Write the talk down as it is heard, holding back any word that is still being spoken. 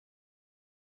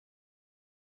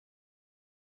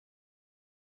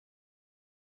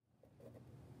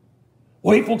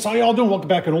Well, hey folks, how y'all doing? Welcome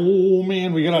back. And oh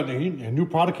man, we got a new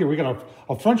product here. We got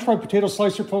a French fried potato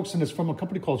slicer, folks, and it's from a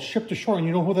company called Ship to Shore. And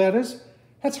you know who that is?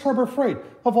 That's Harbor Freight,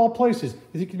 of all places.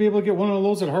 You think you'd be able to get one of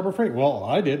those at Harbor Freight? Well,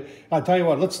 I did. I'll tell you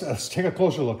what, let's take a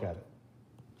closer look at it.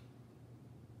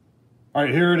 All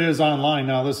right, here it is online.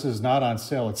 Now, this is not on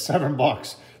sale. It's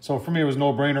 $7. So for me, it was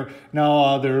no brainer.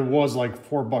 Now, there was like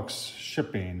 $4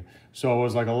 shipping. So it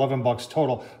was like $11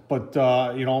 total. But,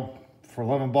 you know, for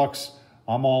 $11,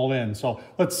 I'm all in. So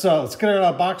let's get it out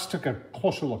of the box, take a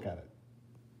closer look at it.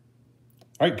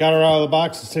 All right, got her out of the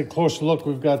box. Let's take a closer look.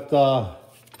 We've got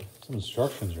some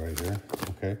instructions right here,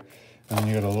 okay? And then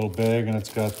you got a little bag, and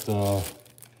it's got, it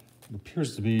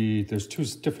appears to be, there's two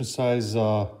different size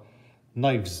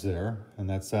knives there, and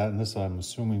that's that. And this, I'm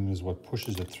assuming, is what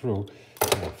pushes it through.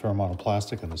 A fair amount of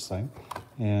plastic in this thing.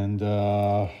 And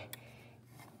that's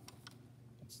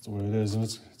the way it is. And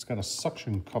it's got a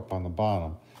suction cup on the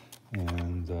bottom.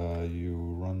 And you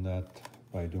run that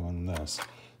by doing this.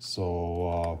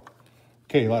 So,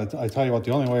 okay, I tell you what,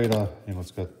 the only way to, you know,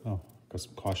 it's got, oh, got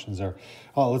some cautions there.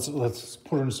 Let's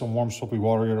put it in some warm soapy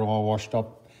water, get it all washed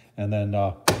up, and then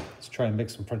let's try and make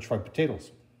some French fried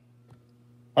potatoes.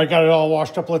 I got it all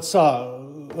washed up. Let's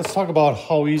talk about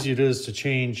how easy it is to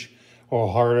change, or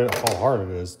how hard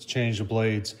it is to change the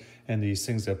blades and these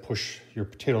things that push your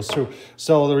potatoes through.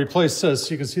 So to replace this,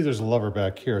 you can see there's a lever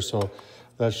back here. So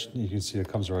you can see it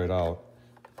comes right out.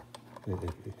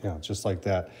 Yeah, just like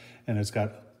that. And it's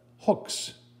got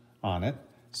hooks on it.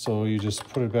 So you just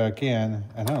put it back in,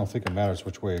 and I don't think it matters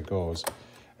which way it goes.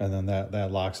 And then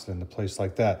that locks it into place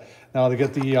like that. Now to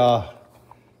get the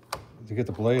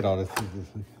blade out,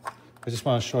 I just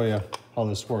want to show you how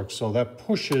this works. So that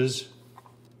pushes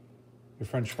your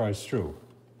French fries through,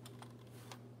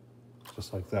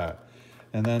 just like that.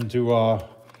 And then to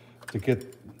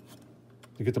get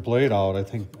the blade out, I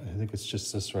think it's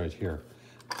just this right here.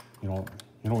 You know,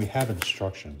 we have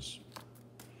instructions,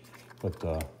 but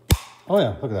oh yeah,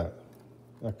 look at that.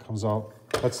 That comes out.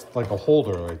 That's like a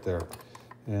holder right there,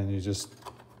 and you just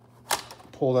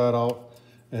pull that out,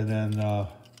 and then oh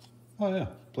yeah,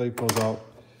 blade goes out,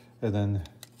 and then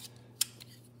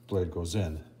blade goes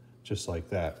in, just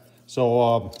like that.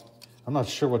 So I'm not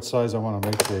sure what size I want to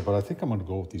make today, but I think I'm going to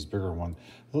go with these bigger ones.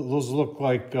 Those look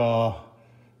like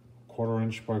 1/4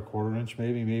 inch by 1/4 inch,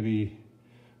 maybe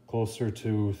closer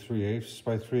to 3/8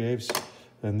 by 3/8.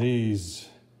 And these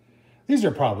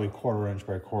are probably 1/4 inch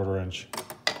by 1/4 inch.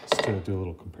 Let's do a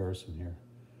little comparison here.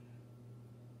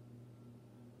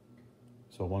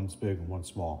 So one's big and one's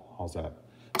small. How's that?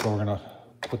 So we're gonna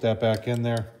put that back in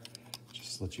there.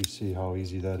 Just let you see how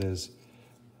easy that is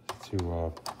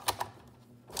to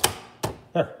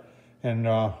there. And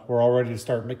we're all ready to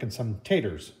start making some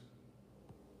taters.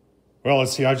 Well,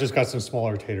 let's see. I just got some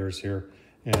smaller taters here,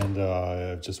 and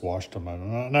I've just washed them.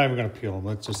 I'm not even going to peel them.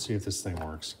 Let's just see if this thing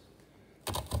works.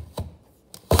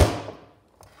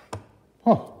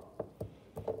 Oh,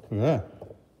 look at that.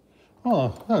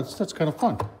 Oh, that's kind of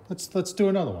fun. Let's do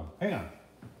another one. Hang on.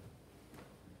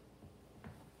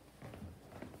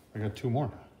 I got two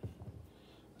more.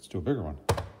 Let's do a bigger one.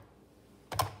 Got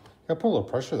to put a little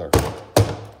pressure there,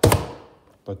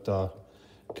 but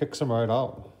kicks them right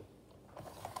out.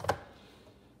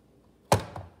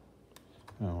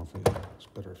 I don't know if it's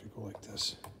better if you go like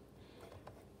this.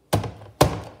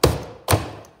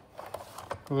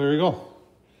 Well, there you go.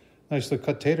 Nicely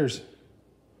cut taters.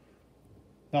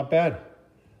 Not bad.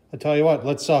 I tell you what,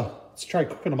 let's try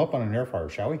cooking them up on an air fryer,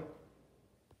 shall we?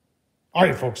 All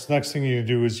right, folks. The next thing you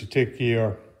do is you take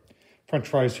the French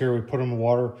fries here. We put them in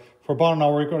water for about an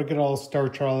hour. We're going to get all the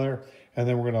starch out of there, and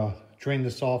then we're going to drain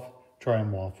this off, dry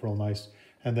them off real nice,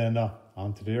 and then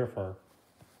onto the air fryer.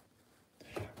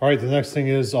 All right, the next thing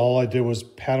is all I did was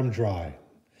pat them dry.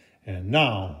 And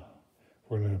now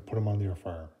we're going to put them on the air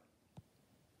fryer.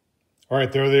 All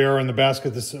right, there they are in the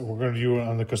basket. This we're going to do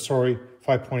on the Cosori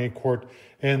 5.8 quart.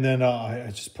 And then I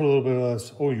just put a little bit of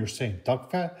this. Oh, you're saying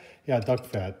duck fat? Yeah, duck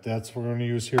fat. That's what we're going to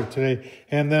use here today.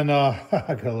 And then I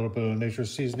got a little bit of nature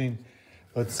seasoning.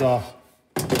 Let's get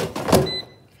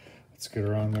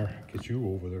around there. Get you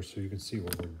over there so you can see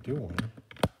what we're doing.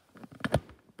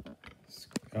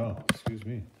 Oh, excuse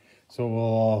me. So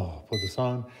we'll put this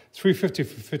on. 350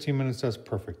 for 15 minutes. That's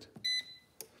perfect.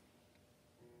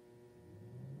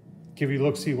 Give you a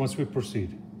look-see once we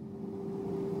proceed.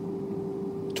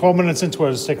 12 minutes into it,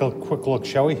 let's take a quick look,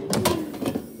 shall we?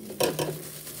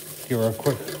 Give her a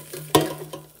quick...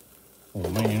 Oh,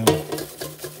 man.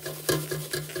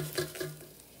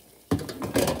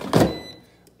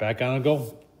 Back on a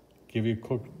go. Give you a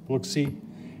quick look-see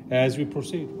as we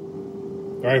proceed.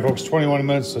 All right, folks, 21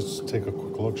 minutes. Let's take a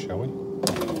quick look, shall we?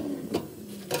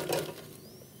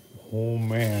 Oh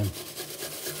man,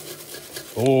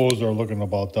 those are looking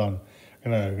about done.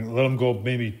 I'm gonna let them go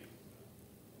maybe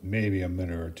a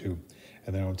minute or two,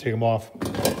 and then I'll take them off.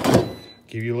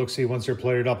 Give you a look-see once they're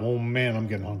plated up. Oh man, I'm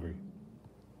getting hungry.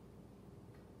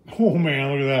 Oh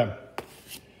man, look at that.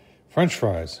 French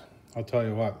fries. I'll tell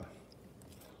you what.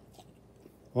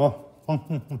 Well, I'll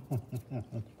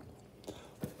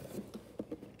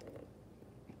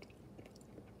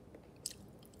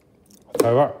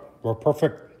tell you what, we're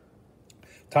perfect.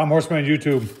 Tom Horseman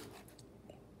YouTube.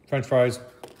 French fries.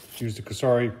 Use the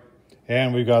Kasari.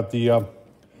 And we got the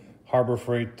Harbor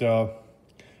Freight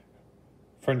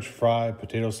French fry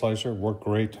potato slicer. Worked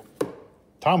great.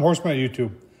 Tom Horseman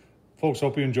YouTube. Folks,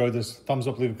 hope you enjoyed this. Thumbs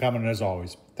up, leave a comment, and as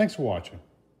always, thanks for watching.